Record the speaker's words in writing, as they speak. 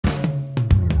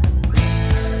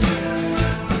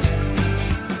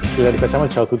Scusa, rifacciamo il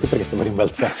ciao a tutti perché stavo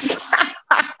rimbalzando.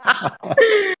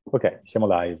 Ok, siamo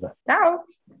live. Ciao!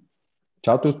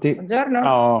 Ciao a tutti.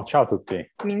 Buongiorno. Ciao a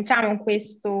tutti. Cominciamo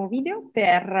questo video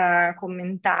per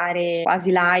commentare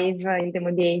quasi live il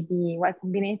demo day di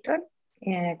YCombinator.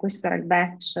 Questo era il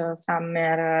batch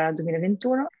Summer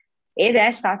 2021 ed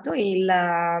è stato il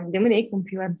demo day con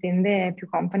più aziende, più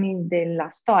companies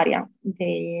della storia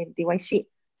di YC,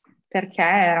 perché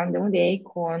era un demo day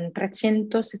con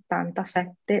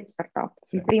 377 startup.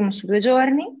 Sì. Il primo su 2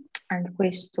 giorni, anche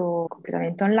questo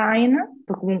completamente online.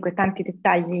 Poi comunque tanti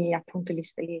dettagli appunto li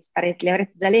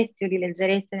avrete già letti o li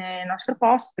leggerete nel nostro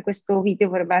post. Questo video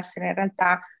vorrebbe essere in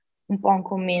realtà un po' un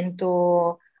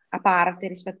commento a parte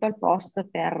rispetto al post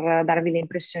per darvi le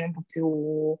impressioni un po'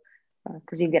 più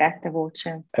così dirette a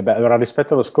voce. Allora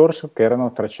rispetto allo scorso che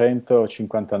erano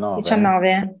 359.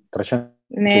 19. 319.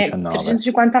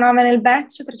 359 nel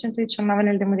batch, 319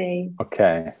 nel demo day. Ok.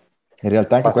 In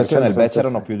realtà anche questi nel batch 476.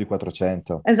 erano più di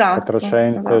 400. Esatto.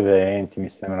 420, mi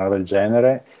sembra una roba del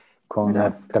genere, con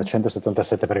Esatto.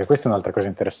 377, perché questa è un'altra cosa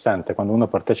interessante. Quando uno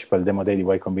partecipa al demo day di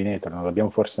YCombinator, non l'abbiamo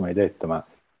forse mai detto, ma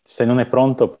se non è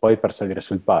pronto poi per salire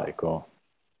sul palco,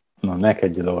 non è che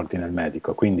glielo ordina il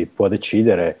medico, quindi può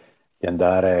decidere di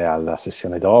andare alla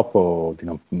sessione dopo, o di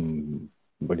non,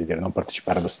 voglio dire, non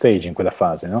partecipare allo stage in quella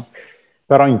fase, no?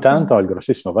 Però intanto ha il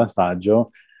grossissimo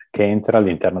vantaggio che entra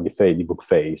all'interno di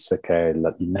Bookface, che è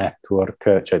il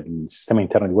network, cioè il sistema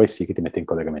interno di YC che ti mette in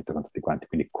collegamento con tutti quanti.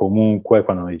 Quindi comunque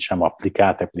quando noi diciamo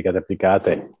applicate, perché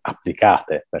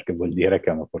vuol dire che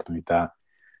è un'opportunità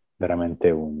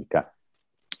veramente unica.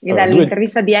 E Allora,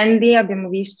 dall'intervista di Andy abbiamo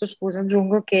visto, scusa,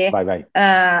 aggiungo che vai.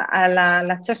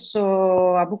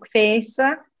 l'accesso a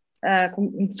Bookface,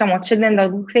 diciamo accedendo a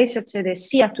Bookface accede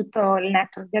sia a tutto il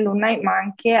network di alumni ma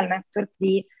anche al network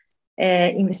di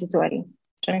investitori.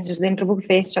 Cioè nel senso dentro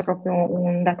Bookface c'è proprio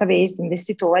un database di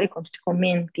investitori con tutti i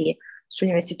commenti sugli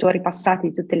investitori passati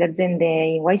di tutte le aziende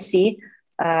in YC,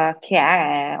 che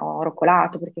è oro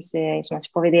colato, perché insomma, si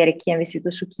può vedere chi ha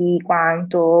investito su chi,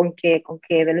 quanto, con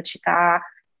che velocità,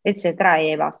 eccetera,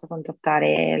 e basta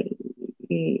contattare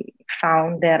i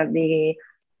founder di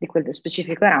quel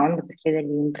specifico round per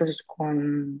chiedergli intro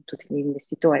con tutti gli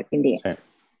investitori. Quindi... Sì.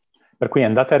 Per cui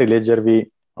andate a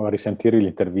rileggervi o a risentirvi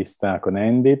l'intervista con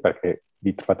Andy, perché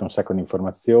vi trovate un sacco di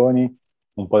informazioni,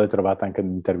 un po' le trovate anche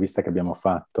nell'intervista che abbiamo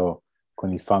fatto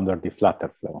con il founder di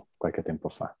Flutterflow qualche tempo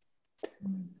fa.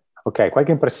 Ok,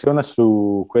 qualche impressione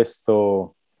su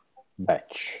questo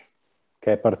batch,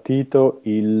 che è partito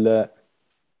il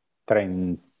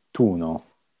 31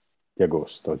 di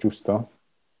agosto, giusto?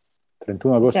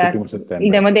 31 agosto, 1 settembre.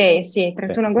 Il demo day, sì,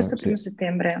 31 Sì. agosto, Sì. 1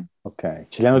 settembre. Ok,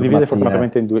 ce le hanno divise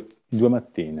fortunatamente in due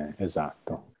mattine,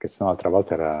 esatto, perché sennò l'altra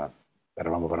volta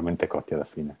eravamo veramente cotti alla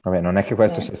fine. Vabbè, non è che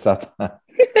questo sia stato...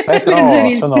 però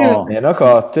sono meno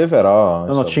cotte, però...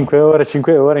 Sono 5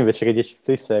 ore invece che 10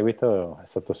 di seguito, è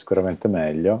stato sicuramente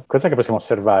meglio. Cosa che possiamo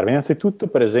osservare? Innanzitutto,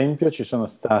 per esempio, ci sono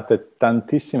state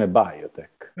tantissime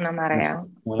biotech. Una marea.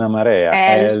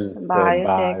 Health,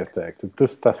 biotech, tutta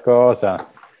questa cosa.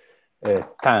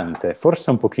 Tante, forse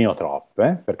un pochino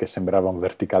troppe, perché sembrava un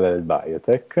verticale del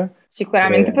biotech.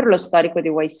 Sicuramente per lo storico di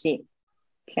YC,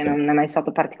 che sì. non è mai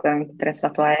stato particolarmente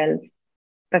interessato a health.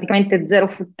 Praticamente zero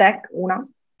food tech, una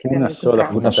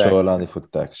sola di food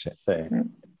tech, sì.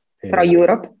 Però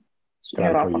Europe.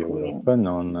 Tra l'altro Europe,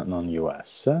 non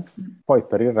US. Poi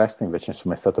per il resto invece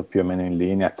insomma è stato più o meno in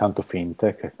linea, tanto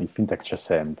fintech, il fintech c'è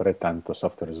sempre, tanto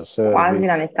software as a service. Quasi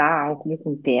la metà o comunque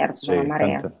un terzo, una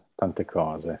marea. Tante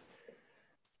cose.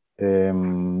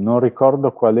 Non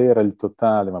ricordo qual era il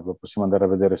totale, ma lo possiamo andare a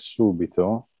vedere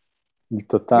subito. Il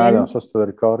totale, non so se te lo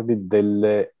ricordi,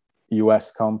 delle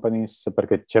US companies,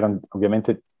 perché c'erano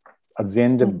ovviamente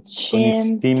aziende con i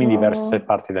stimi in diverse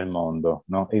parti del mondo,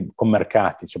 no? E con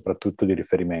mercati soprattutto di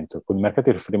riferimento. Con i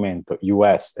mercati di riferimento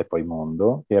US e poi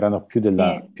mondo erano più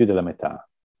della metà.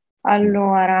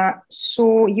 Allora,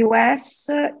 su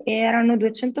US erano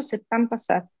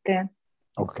 277.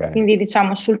 Ok. Quindi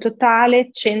diciamo sul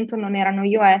totale 100 non erano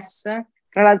US.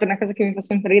 Tra l'altro una cosa che mi fa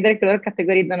sempre ridere è che loro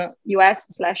categorizzano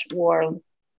US/world.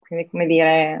 Quindi come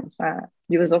dire, cioè,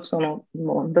 gli USA sono il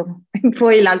mondo. E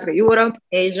poi l'altro Europe,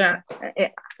 Asia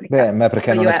e Africa. Beh, ma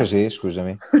perché non è così,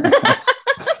 scusami?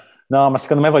 No, ma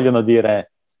secondo me vogliono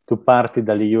dire tu parti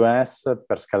dagli US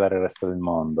per scalare il resto del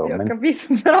mondo. Sì, ho capito,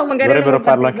 però magari dovrebbero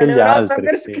farlo anche gli altri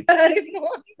per scalare il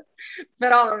mondo.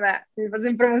 Però vabbè, mi fa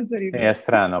sempre molto ridere. È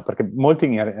strano, perché molti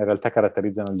in realtà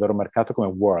caratterizzano il loro mercato come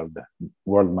world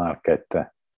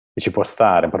market, e ci può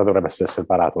stare, però dovrebbe essere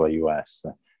separato dagli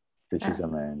US,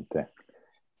 decisamente.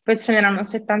 Poi ce n'erano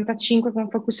 75 con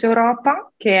Focus Europa,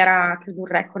 che era credo un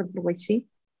record per YC.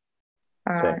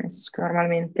 Sì. nel senso che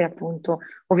normalmente appunto,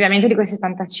 ovviamente di quei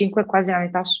 75 quasi la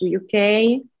metà su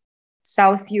UK,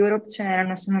 South Europe ce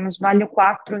n'erano, se non sbaglio,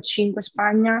 4 o 5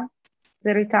 Spagna,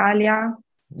 0 Italia.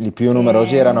 I più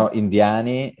numerosi erano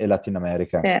indiani e Latino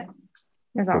America,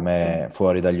 Esatto. come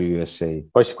fuori dagli USA.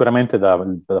 Poi sicuramente da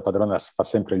padrona fa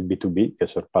sempre il B2B, che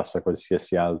sorpassa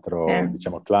qualsiasi altro,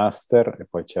 diciamo, cluster, e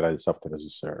poi c'era il software as a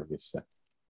service.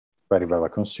 Poi arrivava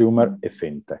consumer e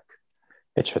fintech,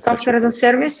 eccetera, Software as a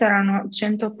eccetera. service erano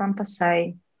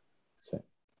 186, Sì.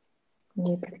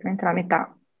 quindi praticamente la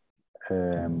metà.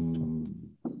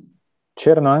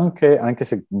 C'erano anche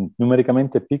se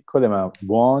numericamente piccole ma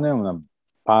buone, una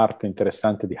parte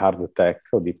interessante di hard tech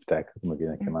o deep tech, come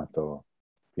viene chiamato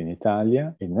qui in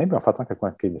Italia, e noi abbiamo fatto anche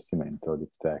qualche investimento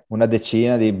deep tech. Una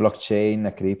decina di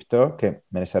blockchain, crypto, che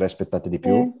me ne sarei aspettate di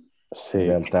più. Sì. In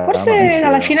realtà, Forse ma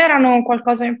alla fine erano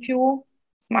qualcosa in più,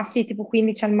 ma sì, tipo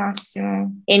 15 al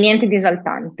massimo. E niente di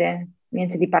esaltante,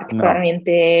 niente di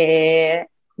particolarmente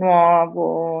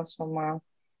nuovo, insomma.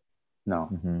 No.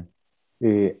 Mm-hmm.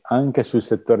 E anche sul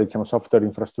settore, diciamo, software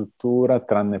infrastruttura,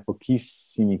 tranne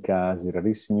pochissimi casi,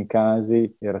 rarissimi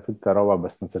casi, era tutta roba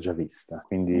abbastanza già vista.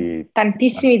 Quindi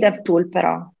tantissimi dev tool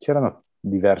però. C'erano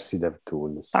diversi dev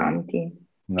tool, sì. Tanti.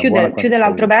 Una Più, buona più quantità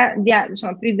dell'altro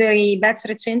insomma, più dei batch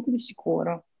recenti di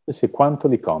sicuro. Sì, quanto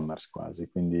l'e-commerce quasi,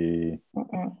 quindi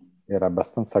era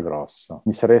abbastanza grosso.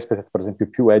 Mi sarei aspettato per esempio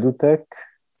più edutech,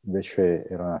 invece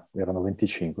erano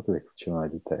 25 quelli che facevano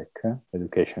edutech,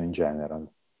 education in general.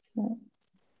 Sì.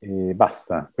 E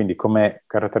basta, quindi come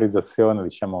caratterizzazione,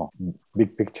 diciamo,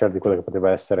 big picture di quello che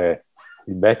poteva essere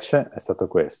il batch è stato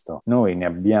questo. Noi ne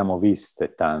abbiamo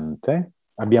viste tante,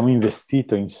 abbiamo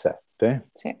investito in 7.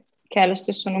 Sì, che è lo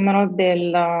stesso numero del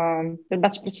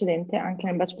batch precedente. Anche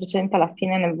nel batch precedente alla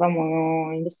fine ne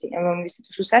avevamo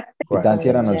investito su 7. E tanti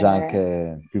erano già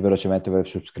anche più velocemente web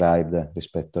subscribed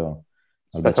rispetto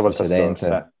al batch alla volta precedente.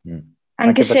 scorsa.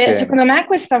 Anche se perché... secondo me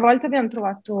questa volta abbiamo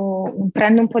trovato un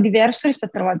trend un po' diverso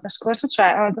rispetto alla volta scorsa,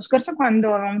 cioè la volta scorsa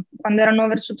quando erano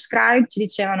oversubscribed ci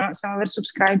dicevano siamo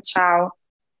oversubscribed, ciao,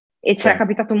 e ci era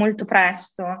capitato molto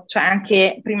presto, cioè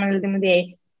anche prima del demo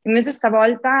day. Invece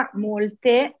stavolta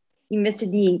molte, invece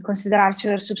di considerarsi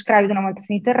oversubscribed una volta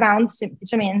finito il round,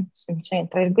 semplicemente,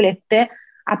 tra virgolette,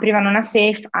 aprivano una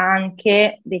safe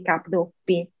anche dei cap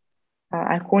doppi.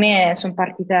 Alcune sono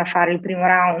partite a fare il primo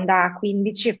round a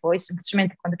 15 e poi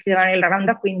semplicemente quando chiudevano il round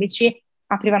a 15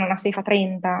 aprivano una safe a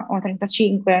 30 o a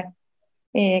 35.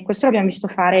 E questo l'abbiamo visto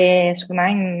fare, secondo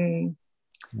me, in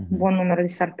un buon numero di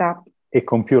startup. E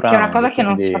con più round. Che è una cosa che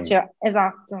non si faceva.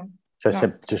 Esatto.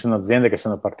 Cioè, ci sono aziende che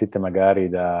sono partite magari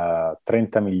da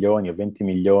 30 milioni o 20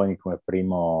 milioni come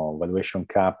primo valuation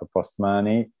cap post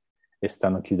money e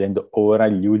stanno chiudendo ora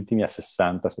gli ultimi a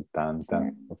 60,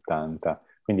 70, 80.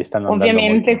 Quindi stanno andando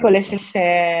ovviamente molto con le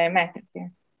stesse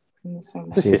metriche.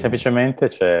 Sì, semplicemente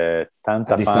c'è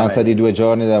tanta a distanza fame di 2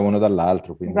 giorni da uno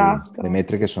dall'altro, quindi esatto. le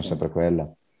metriche sono sempre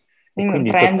quelle. E quindi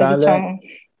diciamo...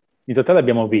 in totale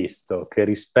abbiamo visto che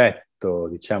rispetto,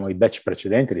 diciamo, ai batch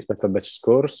precedenti, rispetto al batch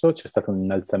scorso, c'è stato un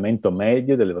innalzamento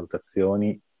medio delle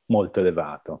valutazioni molto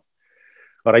elevato.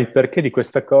 Ora, il perché di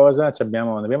questa cosa ne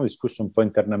abbiamo discusso un po'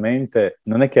 internamente,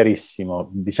 non è chiarissimo.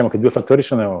 Diciamo che 2 fattori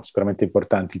sono sicuramente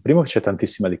importanti. Il primo è che c'è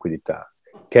tantissima liquidità,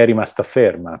 che è rimasta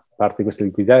ferma. Parte di questa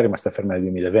liquidità è rimasta ferma nel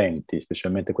 2020,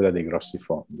 specialmente quella dei grossi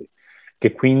fondi,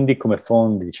 che quindi come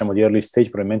fondi, diciamo, di early stage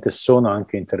probabilmente sono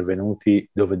anche intervenuti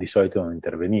dove di solito non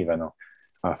intervenivano,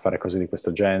 a fare cose di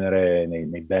questo genere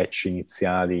nei batch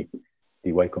iniziali di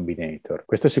YCombinator.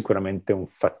 Questo è sicuramente un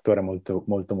fattore molto,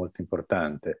 molto, molto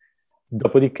importante.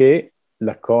 Dopodiché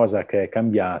la cosa che è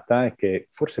cambiata è che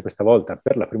forse questa volta,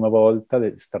 per la prima volta,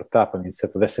 le startup hanno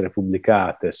iniziato ad essere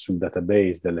pubblicate sul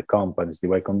database delle companies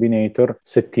di YCombinator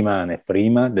settimane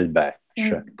prima del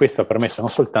batch. Questo ha permesso non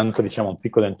soltanto, diciamo, un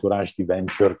piccolo entourage di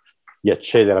venture di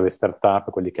accedere alle startup,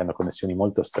 quelli che hanno connessioni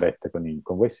molto strette con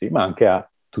YC, ma anche a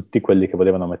tutti quelli che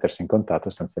volevano mettersi in contatto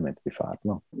sostanzialmente di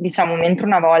farlo. Diciamo, mentre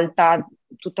una volta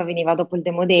tutto avveniva dopo il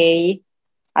demo day,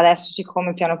 adesso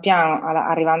siccome piano piano,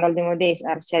 arrivando al demo day,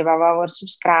 si arrivava a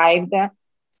oversubscribed,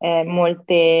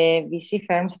 molte VC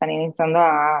firm stanno iniziando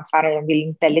a fare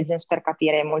dell'intelligence per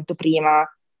capire molto prima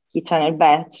chi c'è nel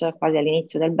batch, quasi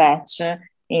all'inizio del batch, e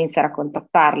iniziare a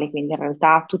contattarli. Quindi in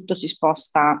realtà tutto si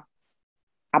sposta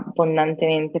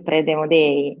abbondantemente pre-demo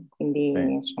day, quindi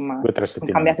insomma sono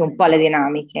cambiate un po' le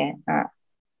dinamiche.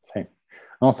 Sì.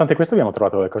 Nonostante questo abbiamo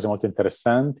trovato delle cose molto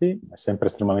interessanti, è sempre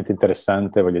estremamente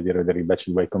interessante, voglio dire, vedere il batch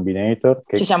di Y Combinator.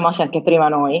 Ci siamo mossi anche prima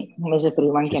noi, un mese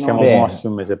prima anche ci siamo noi. mossi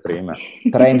un mese prima.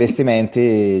 3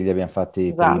 investimenti li abbiamo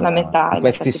fatti Esatto, prima. la metà Di li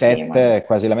questi abbiamo fatti 7, prima.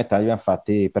 quasi la metà li abbiamo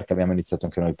fatti perché abbiamo iniziato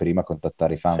anche noi prima a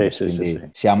contattare i Sì, founders, sì, sì, quindi sì.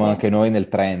 siamo Sì. anche noi nel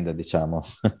trend, diciamo.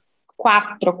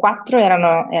 Quattro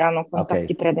erano contatti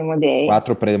Ok, pre-Demo Day.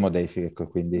 4 pre-demo day, ecco,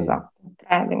 quindi Esatto,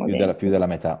 3 Demo Day. più della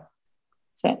metà.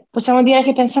 Sì. Possiamo dire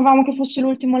che pensavamo che fosse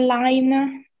l'ultimo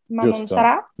online, ma non Giusto?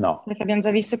 sarà, No. perché abbiamo già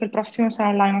visto che il prossimo sarà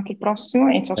online anche il prossimo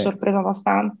e ci ha Sì. sorpreso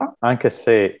abbastanza. Anche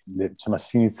se insomma,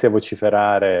 si inizia a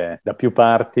vociferare da più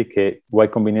parti che Y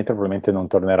Combinator probabilmente non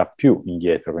tornerà più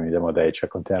indietro con i demo day, cioè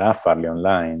continuerà a farli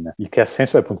online, il che ha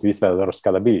senso dal punto di vista della loro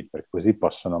scalability, perché così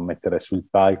possono mettere sul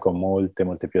palco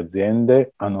molte più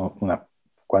aziende, hanno una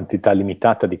quantità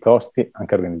limitata di costi,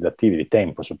 anche organizzativi, di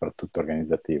tempo soprattutto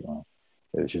organizzativo, no?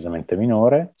 È decisamente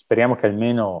minore. Speriamo che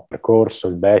almeno il percorso,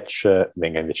 il batch,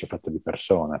 venga invece fatto di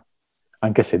persona.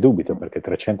 Anche se dubito, perché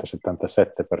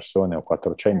 377 persone o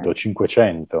 400 o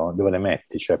 500, dove le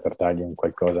metti? Cioè, per dargli un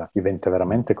qualcosa diventa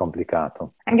veramente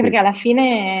complicato. Anche perché alla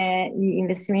fine gli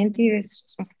investimenti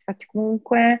sono stati fatti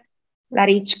comunque, la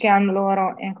reach che hanno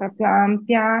loro è ancora più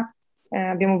ampia.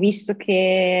 Abbiamo visto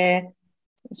che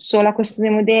solo a questo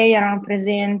Demo Day erano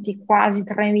presenti quasi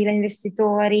 3.000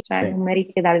 investitori, cioè Sì. numeri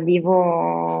che dal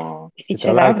vivo Sì, tra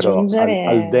difficili da l'altro al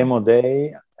raggiungere. Demo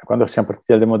Day, quando siamo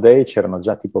partiti al Demo Day, c'erano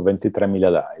già tipo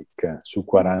 23.000 like su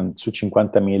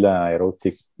 50.000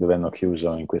 erotti dove hanno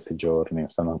chiuso in questi giorni,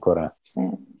 sono ancora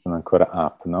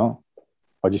up, no?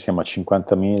 Oggi siamo a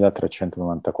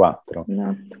 50.394,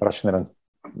 Esatto. però ce n'erano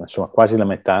insomma quasi la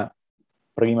metà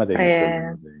prima dell'inizio del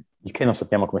Demo Day. Il che non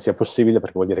sappiamo come sia possibile,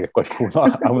 perché vuol dire che qualcuno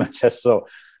ha un accesso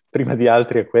prima di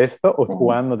altri a questo,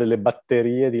 o hanno delle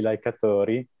batterie di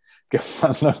likeatori che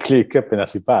fanno click appena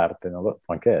si parte, no?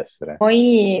 Può anche essere.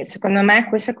 Poi, secondo me,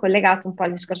 questo è collegato un po'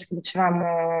 al discorso che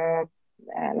dicevamo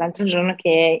l'altro giorno,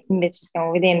 che invece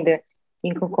stiamo vedendo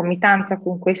in concomitanza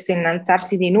con questo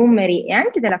innalzarsi dei numeri e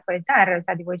anche della qualità in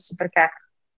realtà di Voice, perché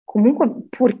comunque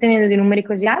pur tenendo dei numeri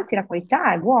così alti la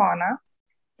qualità è buona.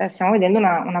 Stiamo vedendo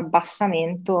un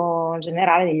abbassamento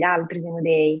generale degli altri Demo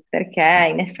Day, perché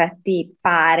in effetti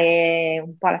pare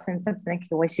un po' la sensazione che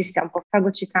Voice stia un po'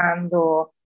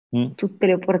 fagocitando tutte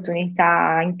le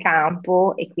opportunità in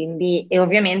campo e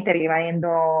ovviamente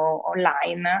rimanendo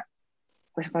online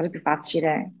questa cosa è più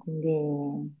facile.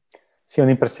 Quindi... Sì, è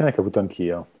un'impressione che ho avuto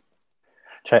anch'io.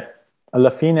 Cioè,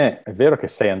 alla fine è vero che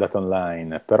sei andato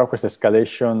online, però questa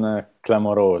escalation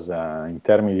clamorosa in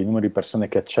termini di numero di persone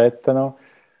che accettano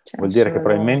vuol dire che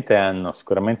probabilmente hanno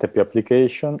sicuramente più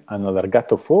application, hanno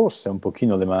allargato forse un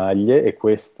pochino le maglie e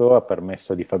questo ha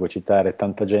permesso di fagocitare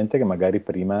tanta gente che magari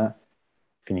prima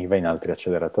finiva in altri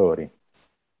acceleratori.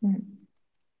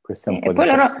 Questo è un po' E poi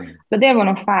loro l'impressione. lo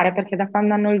devono fare perché da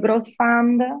quando hanno il Growth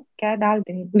Fund, che è dal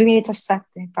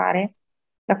 2017 mi pare,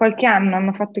 da qualche anno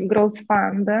hanno fatto il Growth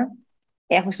Fund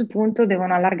e a questo punto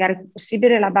devono allargare il più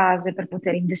possibile la base per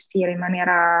poter investire in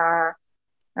maniera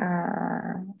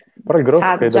Però il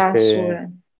growth credo saggia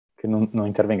che non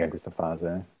intervenga in questa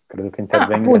fase. Credo che No,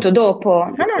 intervenga appunto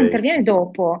dopo, più di no, interviene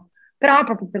dopo, però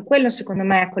proprio per quello secondo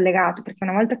me è collegato, perché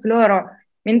una volta che loro,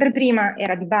 mentre prima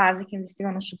era di base che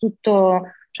investivano su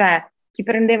tutto, cioè chi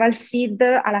prendeva il seed,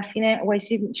 alla fine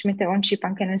YC ci metteva un chip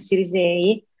anche nel Series A,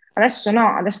 adesso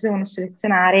no, adesso devono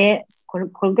selezionare,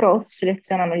 col growth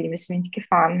selezionano gli investimenti che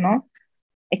fanno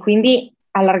e quindi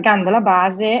allargando la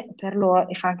base per loro,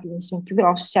 e fa anche gli investimenti più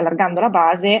grossi, allargando la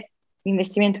base,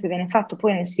 l'investimento che viene fatto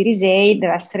poi nel Series A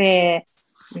deve essere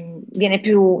viene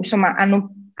più, insomma,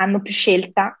 hanno più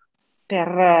scelta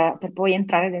per poi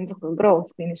entrare dentro col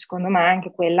growth. Quindi secondo me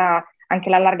anche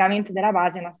l'allargamento della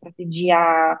base è una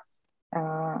strategia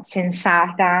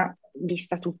sensata,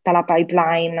 vista tutta la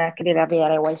pipeline che deve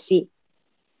avere YC.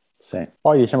 Sì.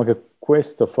 Poi diciamo che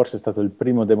questo forse è stato il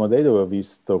primo demo day dove ho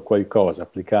visto qualcosa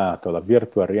applicato alla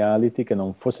virtual reality che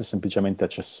non fosse semplicemente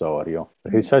accessorio,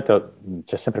 perché di solito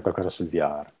c'è sempre qualcosa sul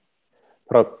VR,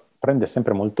 però prende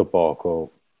sempre molto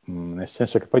poco, nel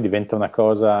senso che poi diventa una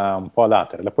cosa un po' a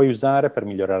latere, la puoi usare per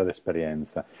migliorare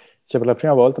l'esperienza. Cioè per la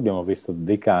prima volta abbiamo visto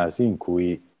dei casi in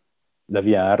cui la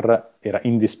VR era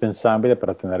indispensabile per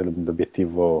ottenere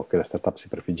l'obiettivo che la startup si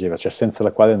prefiggeva, cioè senza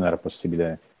la quale non era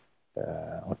possibile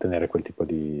ottenere quel tipo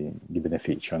di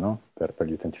beneficio, no? Per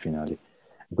gli utenti finali.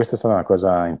 E questa è stata una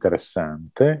cosa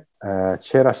interessante.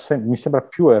 Mi sembra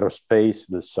più aerospace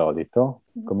del solito,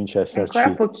 comincia a Ancora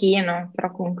esserci... pochino,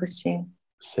 però comunque sì.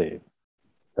 Sì,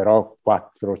 però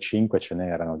 4 o 5 ce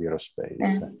n'erano di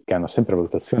aerospace, che hanno sempre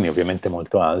valutazioni ovviamente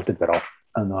molto alte, però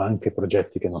hanno anche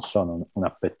progetti che non sono una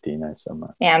pettina,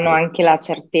 insomma. E hanno anche la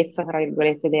certezza, tra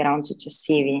virgolette, dei round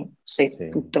successivi. Se Sì,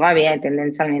 tutto va sì, bene, sì.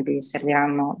 tendenzialmente gli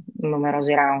serviranno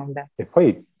numerosi round. E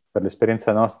poi, per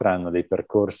l'esperienza nostra, hanno dei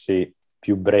percorsi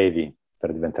più brevi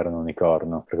per diventare un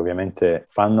unicorno, perché ovviamente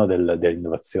fanno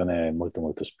dell'innovazione molto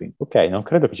molto spinta. Ok, non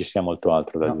credo che ci sia molto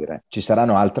altro da No, dire. ci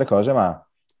saranno altre cose, ma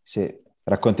se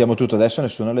raccontiamo tutto adesso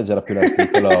nessuno leggerà più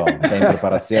l'articolo che è in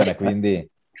preparazione, quindi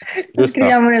Lo Giusto?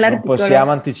 scriviamo non possiamo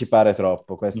nell'articolo. anticipare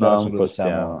troppo, questo adesso Non lo diciamo.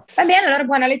 possiamo. Va bene, allora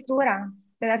buona lettura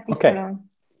Ok, dell'articolo.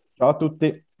 Ciao a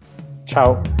tutti!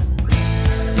 ciao.